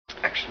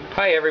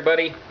Hi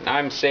everybody,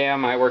 I'm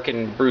Sam. I work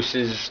in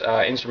Bruce's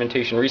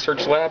Instrumentation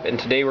Research Lab, and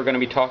today we're going to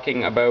be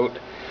talking about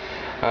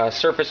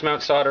surface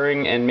mount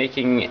soldering and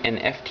making an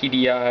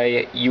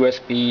FTDI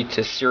USB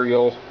to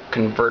serial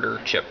converter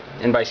chip.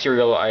 And by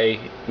serial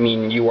I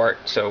mean UART,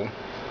 so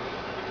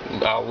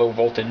low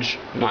voltage,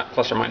 not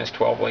plus or minus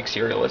 12 like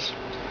serial is.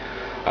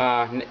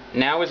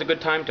 Now is a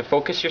good time to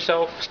focus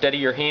yourself, steady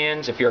your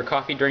hands. If you're a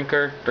coffee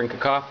drinker, drink a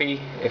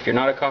coffee. If you're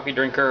not a coffee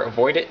drinker,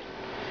 avoid it.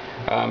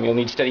 You'll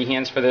need steady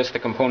hands for this. The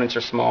components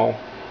are small.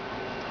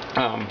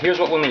 Here's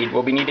what we'll need.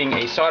 We'll be needing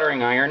a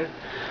soldering iron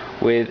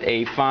with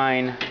a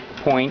fine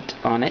point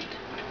on it.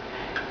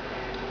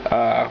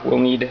 We'll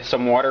need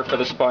some water for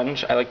the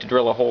sponge. I like to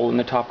drill a hole in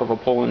the top of a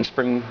Poland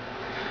Spring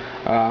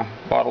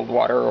bottled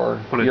water, or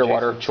your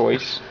water of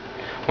choice.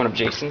 One of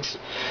Jason's.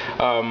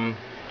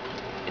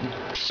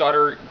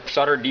 Solder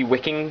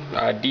de-wicking,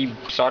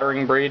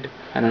 de-soldering braid.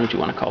 I don't know what you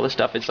want to call this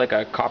stuff. It's like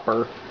a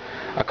copper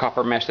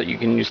mesh that you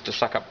can use to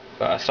suck up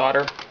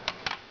solder.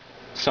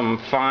 Some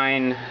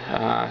fine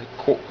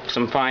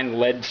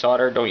lead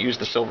solder. Don't use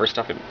the silver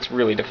stuff. It's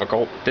really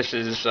difficult. This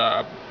is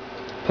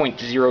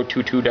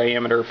 0.022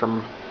 diameter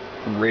from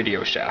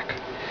Radio Shack.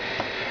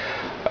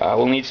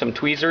 We'll need some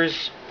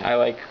tweezers. I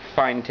like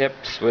fine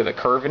tips with a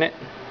curve in it.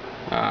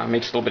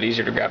 Makes it a little bit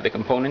easier to grab the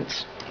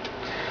components.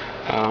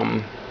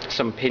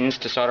 Some pins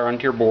to solder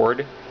onto your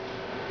board.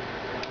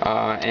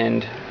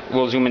 And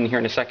we'll zoom in here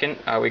in a second.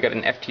 We got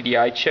an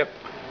FTDI chip,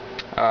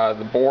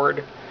 the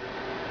board,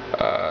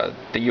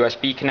 the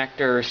USB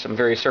connector, some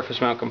various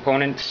surface mount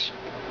components.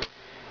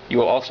 You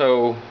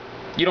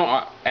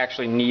don't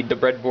actually need the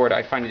breadboard.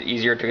 I find it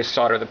easier to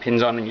solder the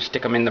pins on and you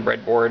stick them in the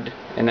breadboard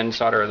and then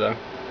solder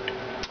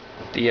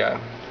the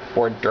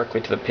board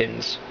directly to the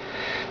pins.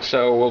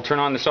 So we'll turn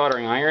on the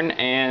soldering iron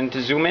and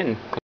zoom in.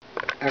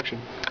 Action.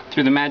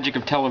 Through the magic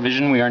of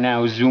television, we are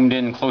now zoomed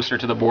in closer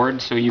to the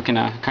board so you can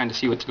kind of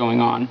see what's going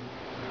on.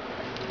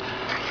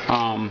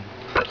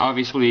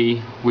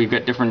 Obviously, we've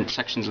got different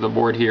sections of the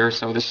board here,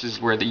 so this is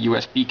where the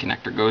USB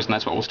connector goes, and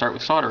that's what we'll start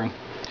with soldering.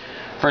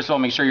 First of all,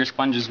 make sure your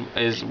sponge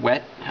is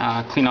wet.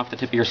 Clean off the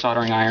tip of your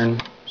soldering iron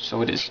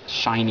so it is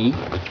shiny.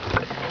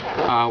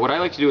 What I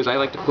like to do is I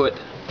like to put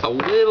a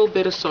little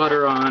bit of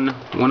solder on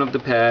one of the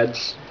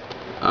pads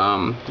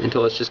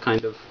until it's just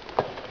kind of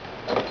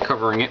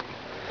covering it.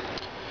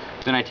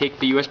 Then I take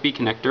the USB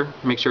connector,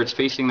 make sure it's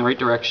facing the right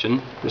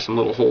direction. There's some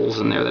little holes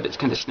in there that it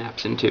kind of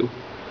snaps into.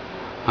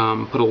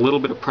 Put a little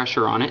bit of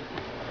pressure on it,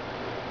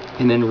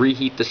 and then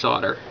reheat the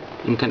solder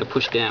and kind of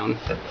push down,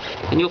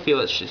 and you'll feel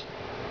it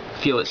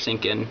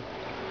sink in.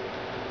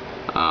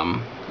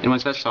 And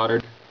once that's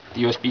soldered,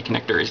 the USB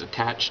connector is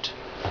attached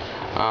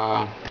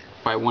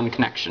by one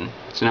connection.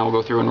 So now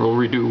we'll go through and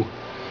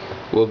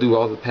we'll do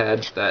all the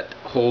pads that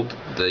hold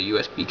the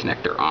USB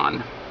connector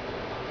on.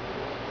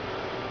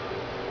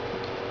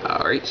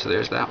 Alright, so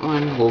there's that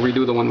one. We'll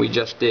redo the one we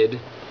just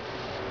did,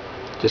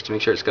 just to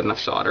make sure it's got enough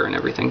solder and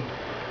everything.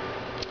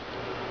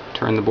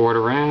 Turn the board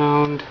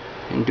around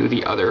and do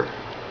the other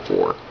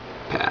the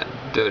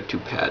other two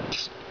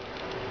pads.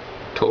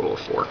 Total of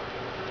 4.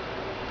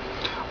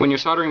 When you're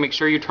soldering, make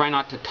sure you try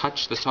not to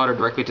touch the solder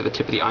directly to the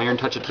tip of the iron.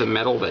 Touch it to the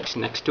metal that's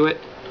next to it.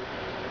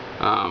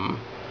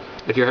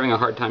 If you're having a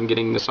hard time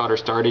getting the solder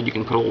started, you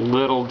can put a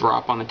little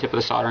drop on the tip of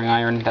the soldering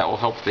iron. That will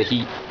help the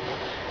heat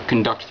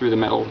conduct through the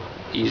metal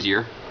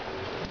easier.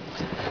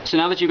 So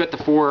now that you've got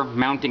the 4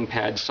 mounting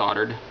pads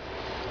soldered,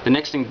 the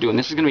next thing to do, and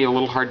this is going to be a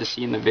little hard to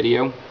see in the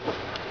video,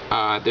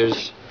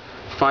 there's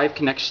 5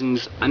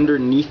 connections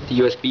underneath the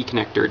USB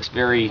connector. It's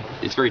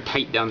very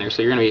tight down there,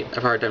 so you're going to have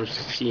a hard time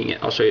seeing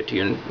it. I'll show it to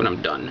you when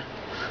I'm done.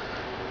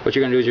 What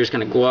you're going to do is you're just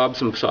going to glob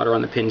some solder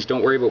on the pins.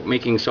 Don't worry about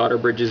making solder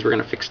bridges. We're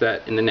going to fix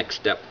that in the next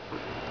step.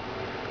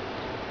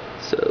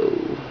 So,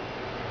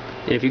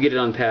 and if you get it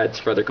on pads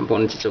for other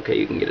components, it's okay.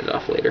 You can get it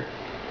off later.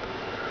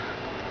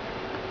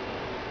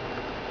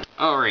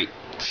 Alright,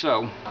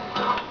 so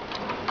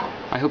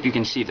I hope you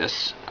can see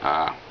this.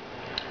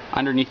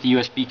 Underneath the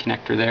USB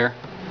connector there,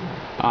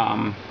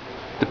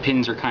 the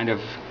pins are kind of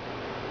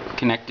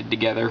connected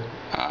together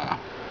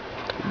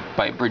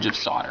by a bridge of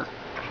solder.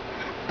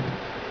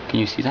 Can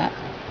you see that?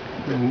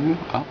 Mm-hmm.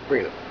 Oh.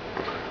 Bring it up.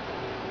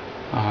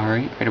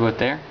 Alright, right about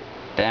there.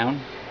 Down.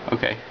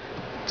 Okay.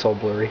 It's all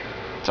blurry.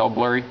 It's all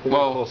blurry. We'll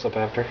get a close-up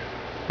after.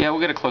 Yeah, we'll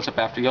get a close-up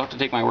after. You'll have to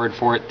take my word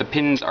for it. The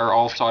pins are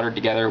all soldered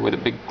together with a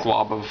big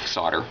glob of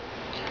solder.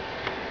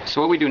 So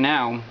what we do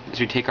now is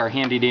we take our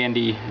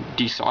handy-dandy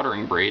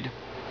desoldering braid,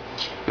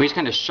 and we just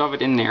kind of shove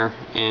it in there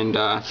and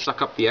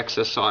suck up the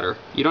excess solder.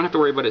 You don't have to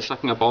worry about it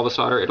sucking up all the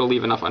solder. It'll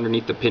leave enough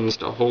underneath the pins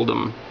to hold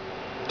them,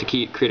 to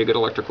create a good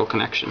electrical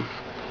connection.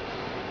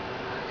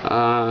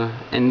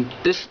 And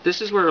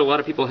this is where a lot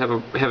of people have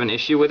an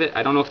issue with it.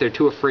 I don't know if they're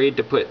too afraid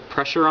to put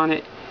pressure on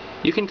it.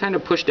 You can kind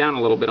of push down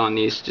a little bit on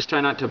these. Just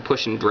try not to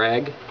push and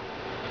drag.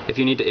 If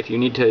you need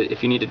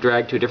to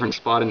drag to a different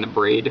spot in the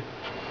braid,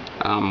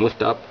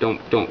 lift up. Don't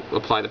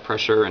apply the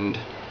pressure and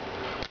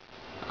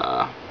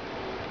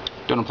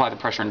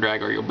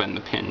drag, or you'll bend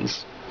the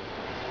pins.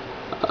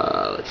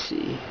 Let's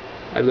see.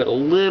 I've got a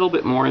little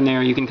bit more in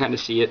there. You can kind of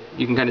see it.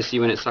 You can kind of see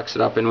when it sucks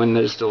it up and when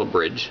there's still a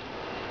bridge.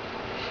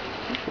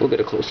 We'll get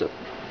a close-up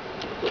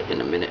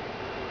in a minute.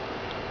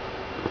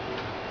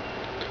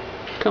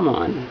 Come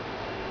on.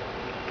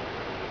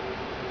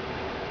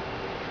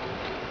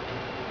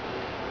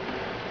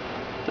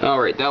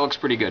 Alright, that looks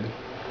pretty good.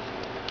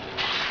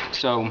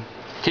 So,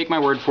 take my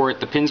word for it,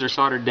 the pins are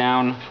soldered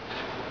down.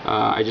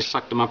 I just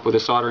sucked them up with a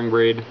soldering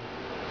braid.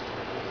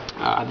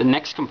 The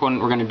next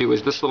component we're going to do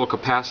is this little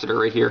capacitor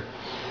right here.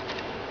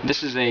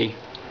 This is a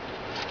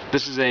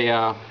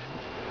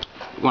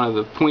one of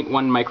the 0.1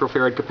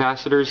 microfarad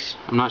capacitors.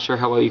 I'm not sure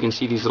how well you can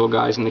see these little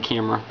guys in the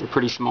camera. They're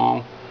pretty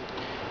small.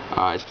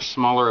 It's the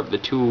smaller of the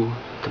two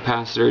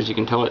capacitors. You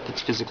can tell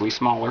it's physically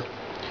smaller.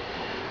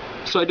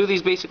 So I do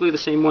these basically the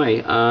same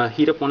way.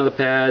 Heat up one of the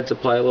pads,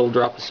 apply a little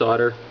drop of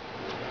solder.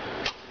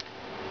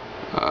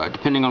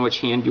 Depending on which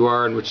hand you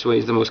are and which way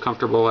is the most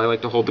comfortable, I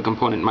like to hold the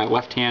component in my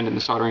left hand and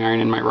the soldering iron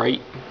in my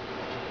right.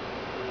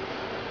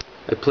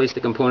 I place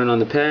the component on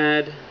the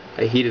pad,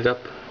 I heat it up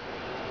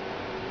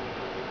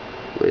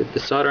with the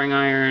soldering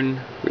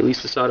iron,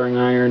 release the soldering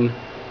iron,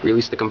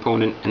 release the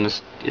component, and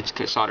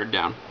it's soldered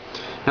down.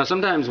 Now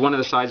sometimes one of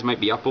the sides might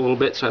be up a little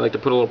bit, so I like to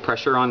put a little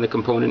pressure on the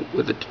component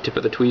with the tip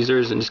of the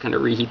tweezers and just kind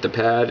of reheat the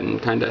pad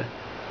and kind of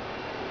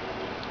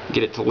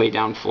get it to lay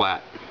down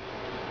flat.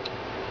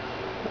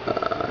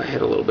 I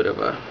had a little bit of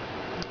a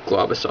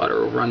glob of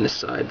solder over on this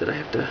side that I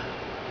have to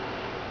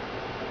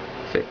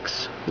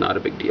fix. Not a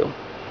big deal.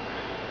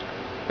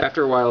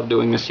 After a while of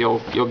doing this, you'll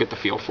get the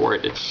feel for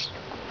it. It's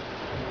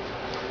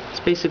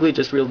basically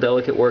just real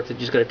delicate work that you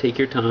just got to take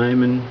your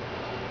time and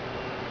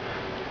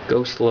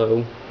go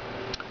slow.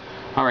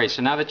 Alright,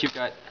 so now that you've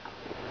got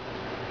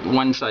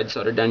one side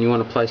soldered down, you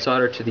want to apply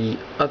solder to the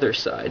other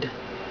side,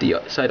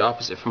 the side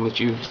opposite from which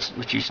you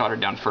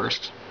soldered down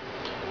first.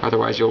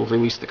 Otherwise you'll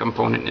release the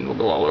component and it'll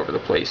go all over the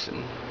place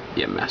and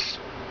be a mess.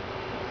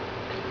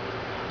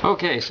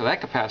 Okay, so that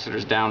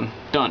capacitor's done.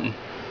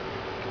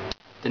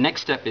 The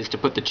next step is to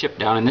put the chip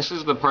down, and this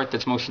is the part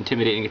that's most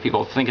intimidating to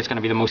people. Think it's going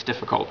to be the most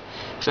difficult.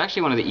 It's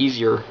actually one of the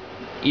easier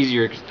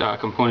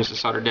components to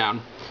solder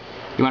down.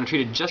 You want to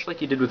treat it just like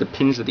you did with the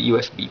pins of the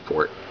USB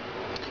port.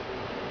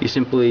 You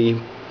simply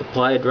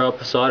apply a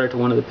drop of solder to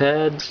one of the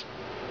pads,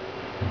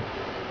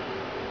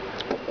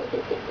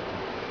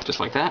 just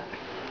like that.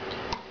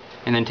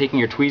 And then taking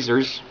your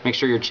tweezers, make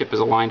sure your chip is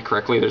aligned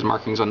correctly. There's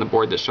markings on the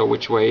board that show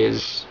which way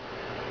is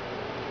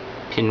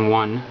pin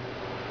 1.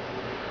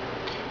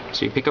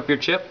 So you pick up your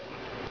chip,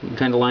 you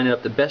kind of line it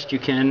up the best you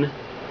can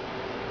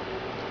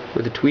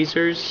with the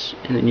tweezers,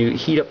 and then you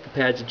heat up the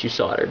pads that you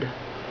soldered.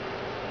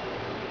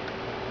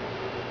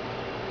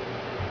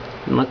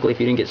 And luckily, if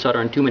you didn't get solder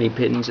on too many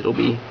pins, it'll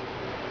be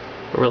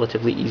a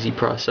relatively easy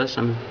process.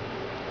 I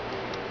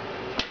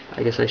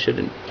guess I should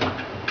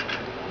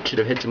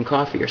have had some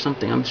coffee or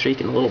something. I'm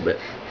shaking a little bit.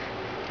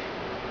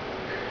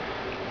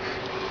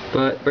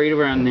 But right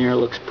around there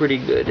looks pretty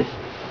good.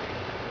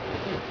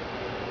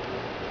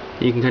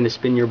 You can kind of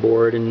spin your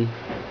board and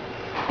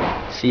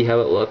see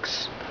how it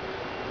looks.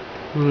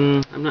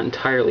 I'm not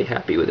entirely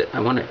happy with it. I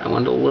want it a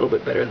little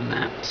bit better than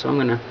that. So I'm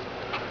going to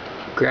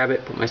grab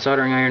it, put my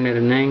soldering iron at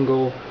an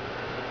angle,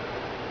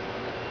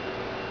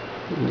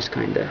 and just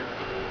kind of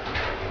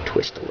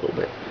twist a little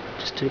bit,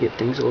 just to get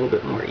things a little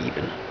bit more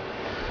even.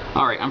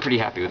 Alright, I'm pretty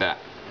happy with that.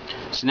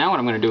 So now what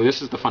I'm going to do,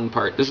 this is the fun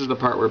part. This is the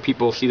part where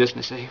people see this and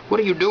they say, "What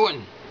are you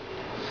doing?"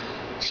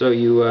 So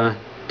you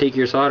take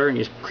your solder and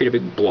you create a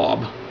big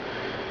blob.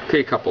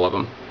 Create a couple of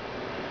them.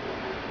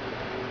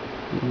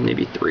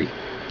 Maybe 3.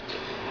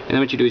 And then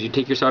what you do is you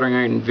take your soldering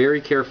iron very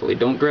carefully,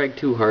 don't drag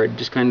too hard,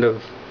 just kind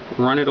of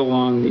run it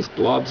along these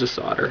blobs of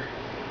solder.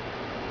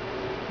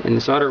 And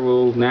the solder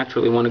will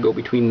naturally want to go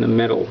between the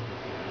metal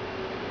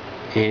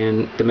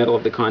and the metal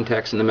of the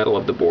contacts and the metal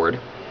of the board.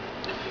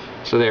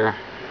 So there,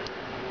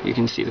 you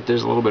can see that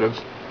there's a little bit of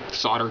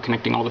solder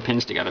connecting all the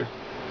pins together.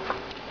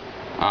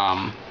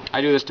 I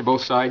do this to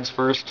both sides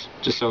first,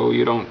 just so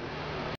you don't